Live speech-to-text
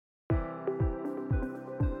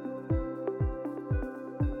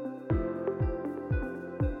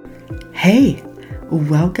Hey,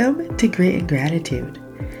 welcome to Grit and Gratitude.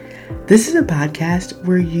 This is a podcast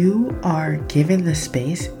where you are given the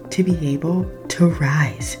space to be able to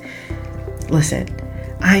rise. Listen,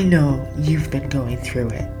 I know you've been going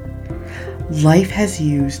through it. Life has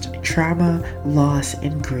used trauma, loss,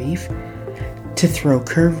 and grief to throw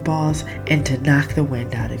curveballs and to knock the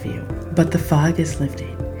wind out of you. But the fog is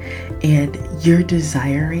lifting, and you're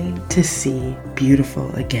desiring to see beautiful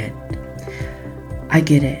again. I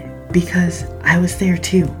get it, because I was there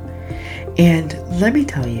too. And let me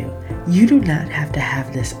tell you, you do not have to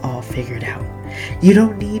have this all figured out. You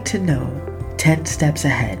don't need to know 10 steps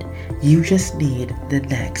ahead. You just need the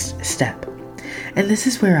next step. And this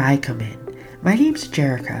is where I come in. My name's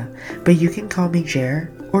Jerica, but you can call me Jer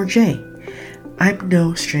or Jay. I'm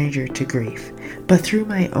no stranger to grief, but through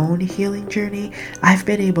my own healing journey, I've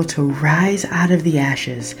been able to rise out of the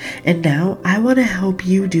ashes, and now I want to help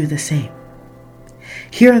you do the same.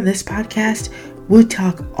 Here on this podcast, we'll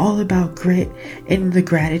talk all about grit and the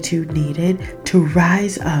gratitude needed to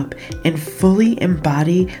rise up and fully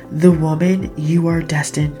embody the woman you are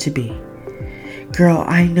destined to be. Girl,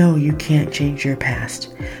 I know you can't change your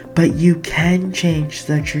past, but you can change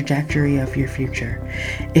the trajectory of your future.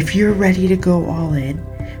 If you're ready to go all in,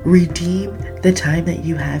 redeem the time that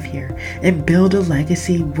you have here, and build a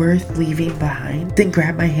legacy worth leaving behind, then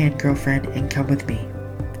grab my hand, girlfriend, and come with me.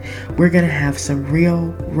 We're gonna have some real,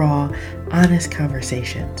 raw, honest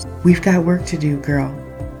conversations. We've got work to do, girl.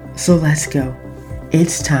 So let's go.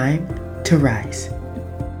 It's time to rise.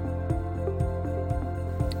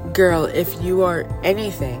 Girl, if you are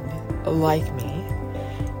anything like me,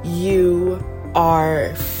 you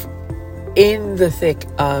are in the thick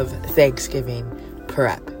of Thanksgiving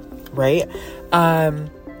prep, right?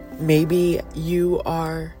 Maybe you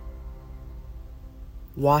are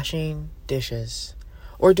washing dishes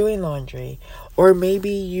or doing laundry, or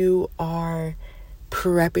maybe you are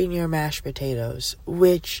prepping your mashed potatoes,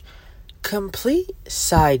 which, complete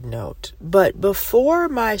side note, but before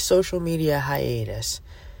my social media hiatus,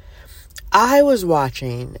 I was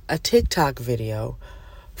watching a TikTok video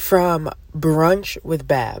from Brunch with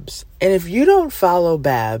Babs. And if you don't follow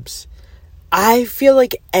Babs, I feel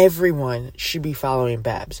like everyone should be following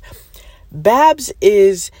Babs. Babs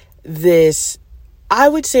is this, I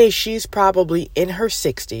would say she's probably in her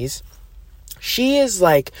 60s. She is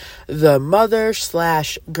like the mother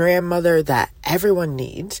 / grandmother that everyone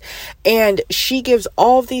needs. And she gives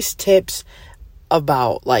all these tips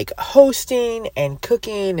about like hosting and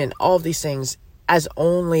cooking and all these things as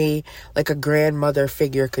only like a grandmother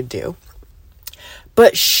figure could do.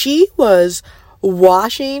 But she was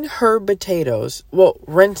washing her potatoes,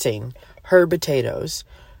 rinsing her potatoes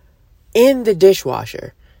in the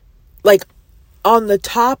dishwasher. Like on the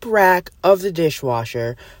top rack of the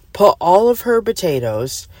dishwasher, put all of her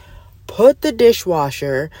potatoes, put the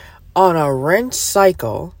dishwasher on a rinse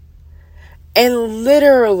cycle, and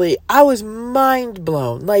literally, I was mind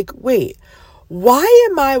blown. Like, wait, why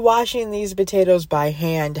am I washing these potatoes by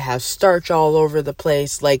hand, have starch all over the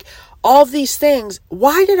place, like all these things?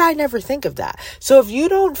 Why did I never think of that? So if you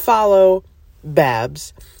don't follow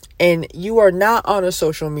Babs and you are not on a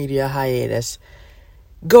social media hiatus,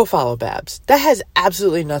 go follow Babs. That has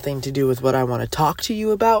absolutely nothing to do with what I want to talk to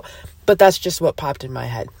you about, but that's just what popped in my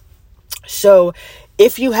head. So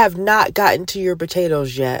if you have not gotten to your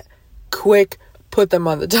potatoes yet, quick, put them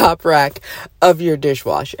on the top rack of your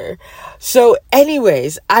dishwasher. So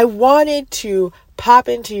anyways, I wanted to pop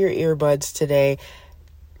into your earbuds today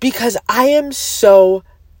because I am so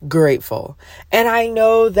grateful. And I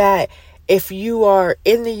know that if you are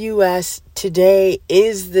in the US, today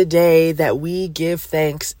is the day that we give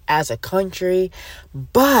thanks as a country.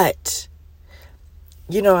 But,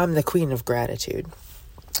 you know, I'm the queen of gratitude.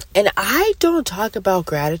 And I don't talk about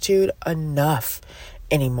gratitude enough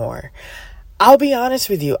anymore. I'll be honest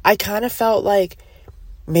with you. I kind of felt like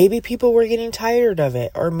maybe people were getting tired of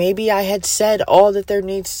it, or maybe I had said all that there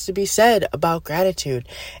needs to be said about gratitude.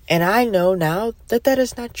 And I know now that that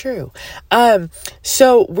is not true.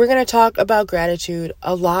 So we're going to talk about gratitude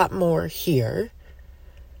a lot more here.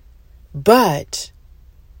 But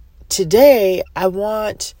today I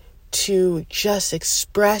want to just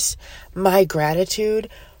express my gratitude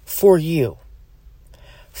for you.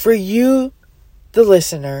 For you, the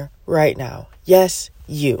listener, right now. Yes,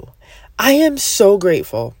 you. I am so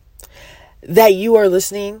grateful that you are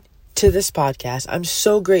listening to this podcast. I'm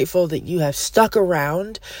so grateful that you have stuck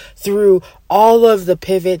around through all of the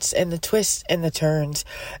pivots and the twists and the turns.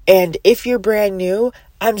 And if you're brand new,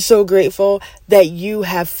 I'm so grateful that you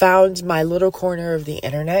have found my little corner of the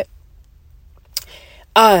internet.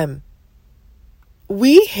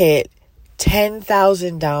 We hit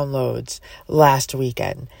 10,000 downloads last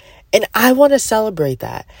weekend. And I want to celebrate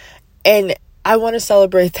that. And I want to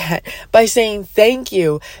celebrate that by saying thank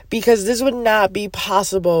you, because this would not be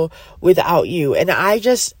possible without you. And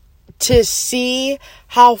to see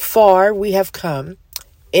how far we have come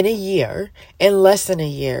in a year, in less than a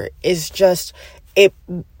year, is just,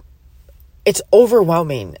 it's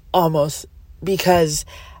overwhelming almost, because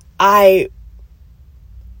I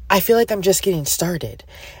feel like I'm just getting started.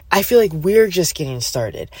 I feel like we're just getting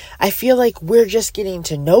started. I feel like we're just getting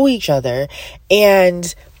to know each other,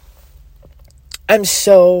 and I'm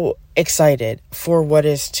so excited for what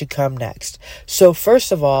is to come next. So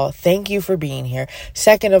first of all, thank you for being here.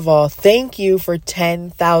 Second of all, thank you for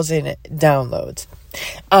 10,000 downloads.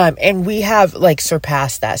 And we have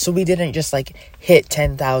surpassed that. So we didn't just hit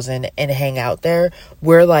 10,000 and hang out there.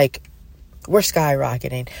 We're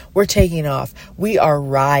skyrocketing. We're taking off. We are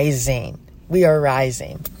rising.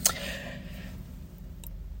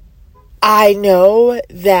 I know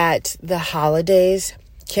that the holidays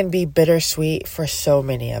can be bittersweet for so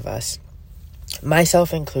many of us,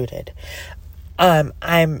 myself included.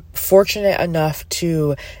 I'm fortunate enough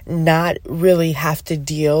to not really have to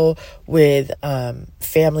deal with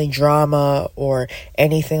family drama or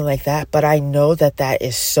anything like that, but I know that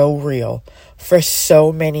is so real for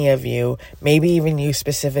so many of you, maybe even you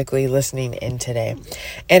specifically listening in today.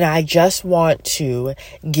 And I just want to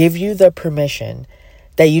give you the permission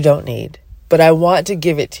that you don't need, but I want to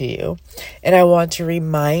give it to you. And I want to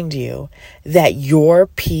remind you that your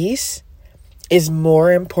peace is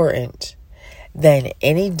more important than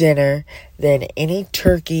any dinner, than any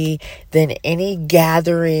turkey, than any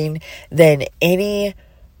gathering, than any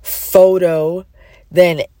photo,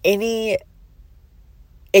 than any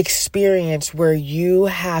experience where you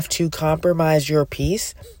have to compromise your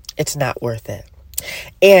peace. It's not worth it.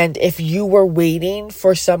 And if you were waiting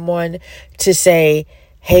for someone to say,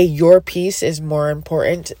 hey, your peace is more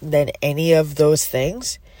important than any of those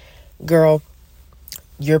things, girl,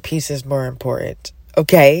 your peace is more important.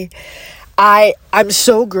 Okay? I'm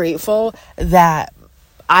so grateful that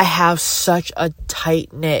I have such a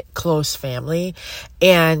tight-knit, close family.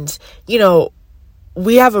 And,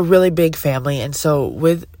 we have a really big family. And so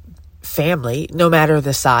with family, no matter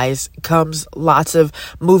the size, comes lots of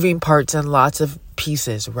moving parts and lots of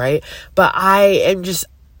pieces, right? But I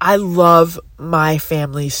love my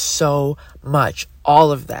family so much,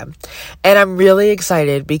 all of them. And I'm really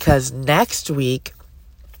excited because next week,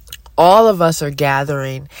 all of us are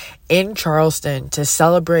gathering in Charleston to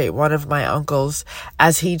celebrate one of my uncles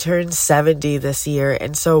as he turns 70 this year.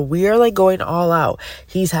 And so we are going all out.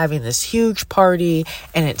 He's having this huge party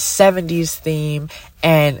and it's 70s theme.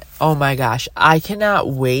 And oh my gosh, I cannot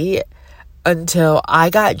wait until I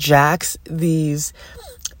got Jax these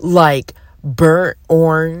burnt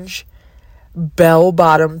orange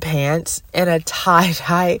bell-bottom pants and a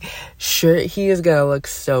tie-dye shirt. He is gonna look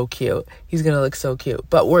so cute.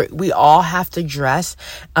 But we all have to dress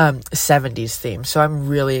 70s theme. So I'm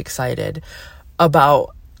really excited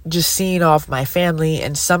about just seeing off my family,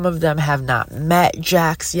 and some of them have not met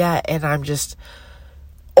Jax yet, and I'm just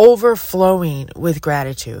overflowing with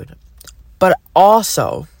gratitude. But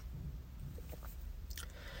also,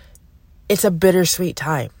 it's a bittersweet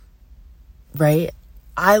time, right?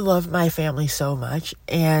 I love my family so much,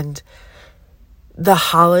 and the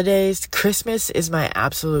holidays, Christmas is my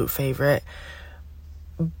absolute favorite,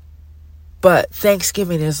 but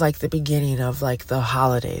Thanksgiving is the beginning of the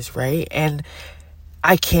holidays, right? And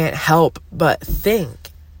I can't help but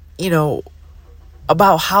think,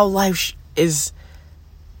 about how life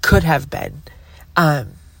could have been,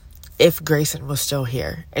 if Grayson was still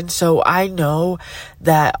here. And so I know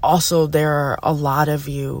that also there are a lot of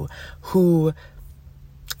you who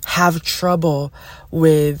have trouble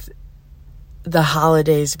with the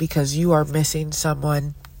holidays because you are missing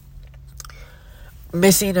someone,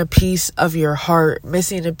 missing a piece of your heart,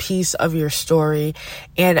 missing a piece of your story.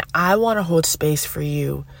 And I want to hold space for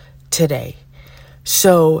you today.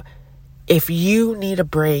 So if you need a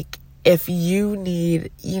break, if you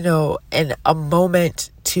need, a moment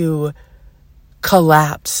to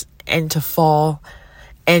collapse and to fall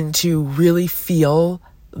and to really feel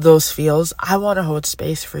those feels, I want to hold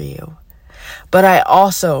space for you. But I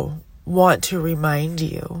also want to remind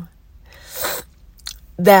you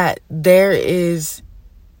that there is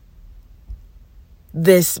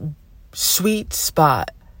this sweet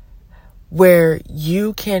spot where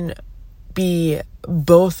you can be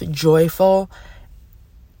both joyful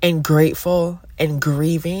and grateful and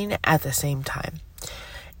grieving at the same time.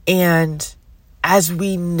 And as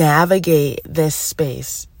we navigate this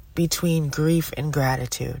space between grief and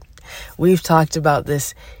gratitude, We've talked about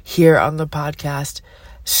this here on the podcast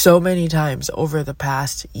so many times over the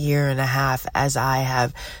past year and a half as I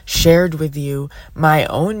have shared with you my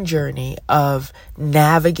own journey of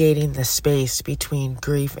navigating the space between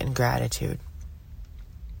grief and gratitude.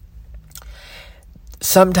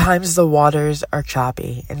 Sometimes the waters are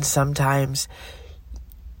choppy, and sometimes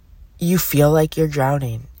you feel like you're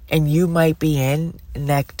drowning and you might be in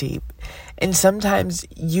neck deep, and sometimes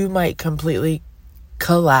you might completely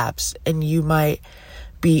collapse and you might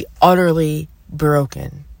be utterly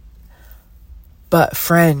broken. But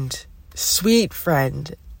friend, sweet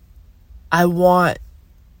friend, I want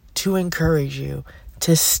to encourage you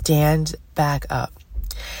to stand back up.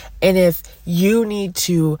 And if you need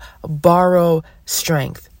to borrow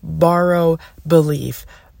strength, borrow belief,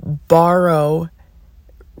 borrow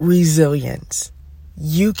resilience,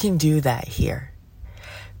 you can do that here.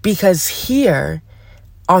 Because here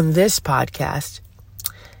on this podcast,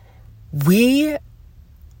 we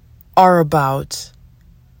are about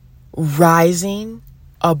rising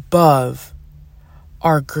above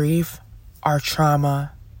our grief, our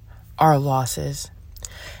trauma, our losses.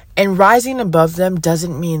 And rising above them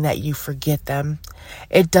doesn't mean that you forget them.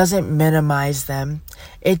 It doesn't minimize them.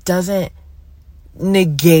 It doesn't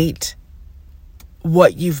negate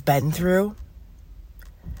what you've been through.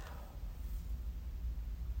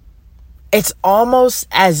 It's almost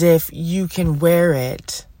as if you can wear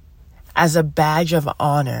it as a badge of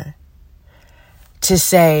honor to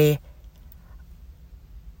say,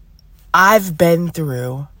 I've been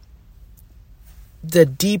through the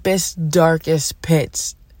deepest, darkest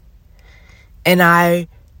pits, and I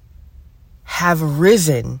have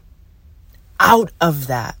risen out of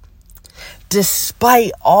that.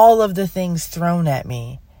 Despite all of the things thrown at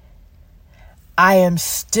me, I am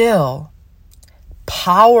still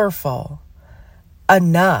powerful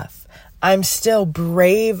enough. I'm still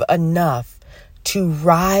brave enough to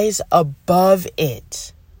rise above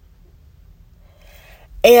it.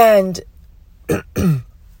 And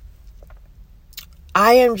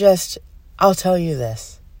I'll tell you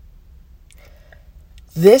this.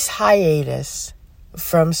 This hiatus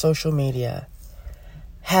from social media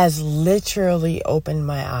has literally opened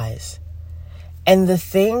my eyes. And the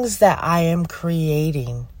things that I am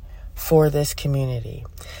creating for this community,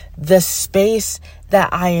 the space that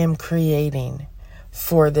I am creating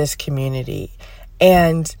for this community,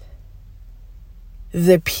 and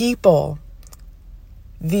the people,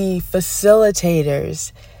 the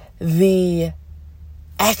facilitators, the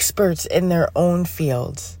experts in their own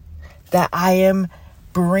fields that I am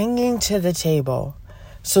bringing to the table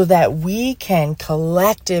so that we can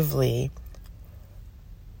collectively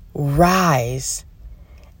rise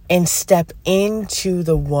and step into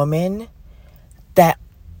the woman that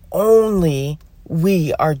only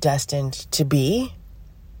we are destined to be.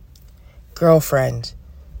 Girlfriend,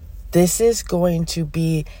 this is going to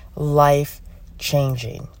be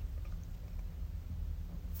life-changing.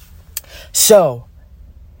 So,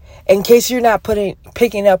 in case you're not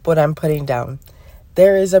picking up what I'm putting down,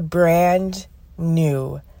 there is a brand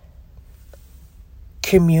new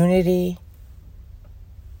community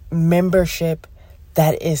membership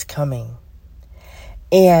that is coming.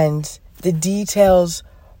 And the details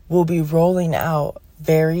will be rolling out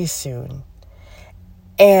very soon.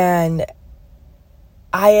 And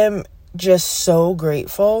I am just so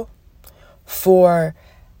grateful for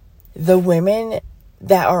the women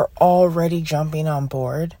that are already jumping on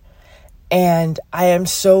board. And I am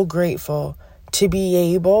so grateful to be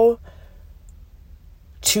able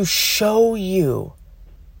to show you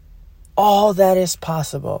all that is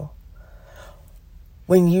possible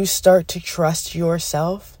when you start to trust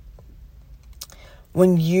yourself,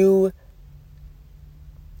 when you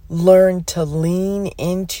learn to lean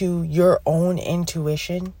into your own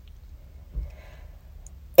intuition,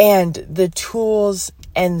 and the tools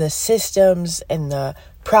and the systems and the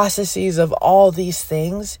processes of all these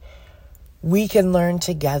things we can learn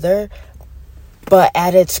together. But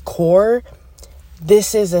at its core,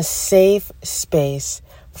 this is a safe space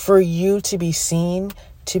for you to be seen,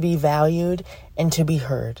 to be valued, and to be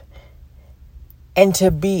heard. And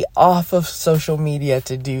to be off of social media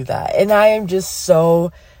to do that. And I am just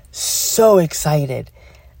so excited.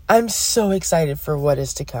 I'm so excited for what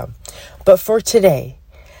is to come. But for today,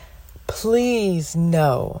 please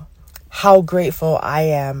know how grateful I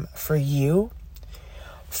am for you,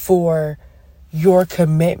 for your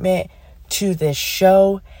commitment to this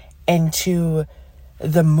show and to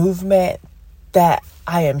the movement that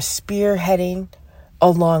I am spearheading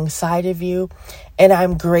alongside of you. And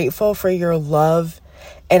I'm grateful for your love,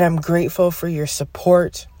 and I'm grateful for your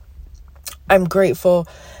support. I'm grateful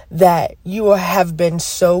that you have been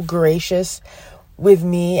so gracious with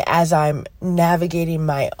me as I'm navigating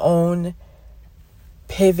my own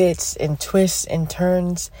pivots and twists and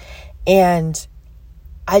turns. And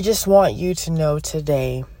I just want you to know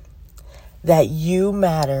today that you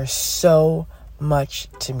matter so much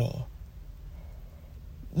to me.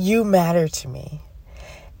 You matter to me.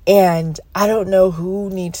 And I don't know who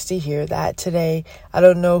needs to hear that today. I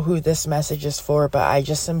don't know who this message is for, but I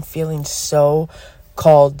just am feeling so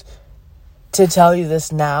called to tell you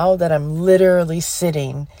this now that I'm literally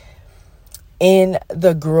sitting in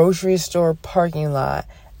the grocery store parking lot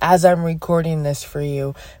as I'm recording this for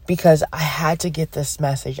you because I had to get this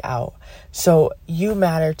message out. So you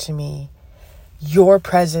matter to me. Your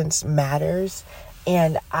presence matters,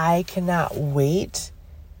 and I cannot wait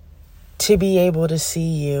to be able to see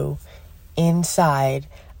you inside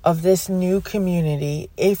of this new community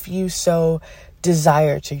if you so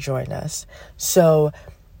desire to join us. So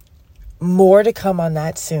more to come on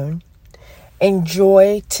that soon.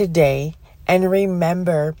 Enjoy today and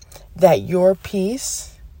remember that your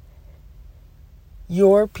peace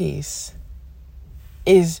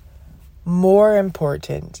is more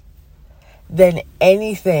important than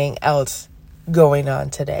anything else going on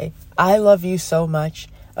today. I love you so much.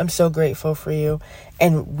 I'm so grateful for you,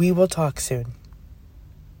 and we will talk soon.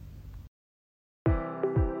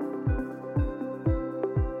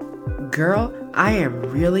 Girl, I am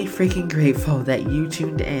really freaking grateful that you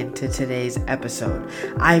tuned in to today's episode.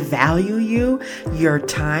 I value you, your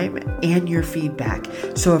time, and your feedback.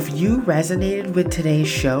 So if you resonated with today's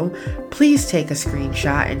show, please take a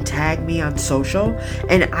screenshot and tag me on social,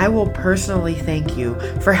 and I will personally thank you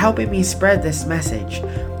for helping me spread this message.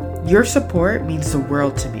 Your support means the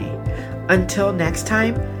world to me. Until next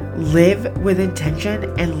time, live with intention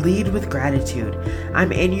and lead with gratitude.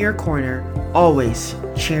 I'm in your corner, always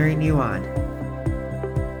cheering you on.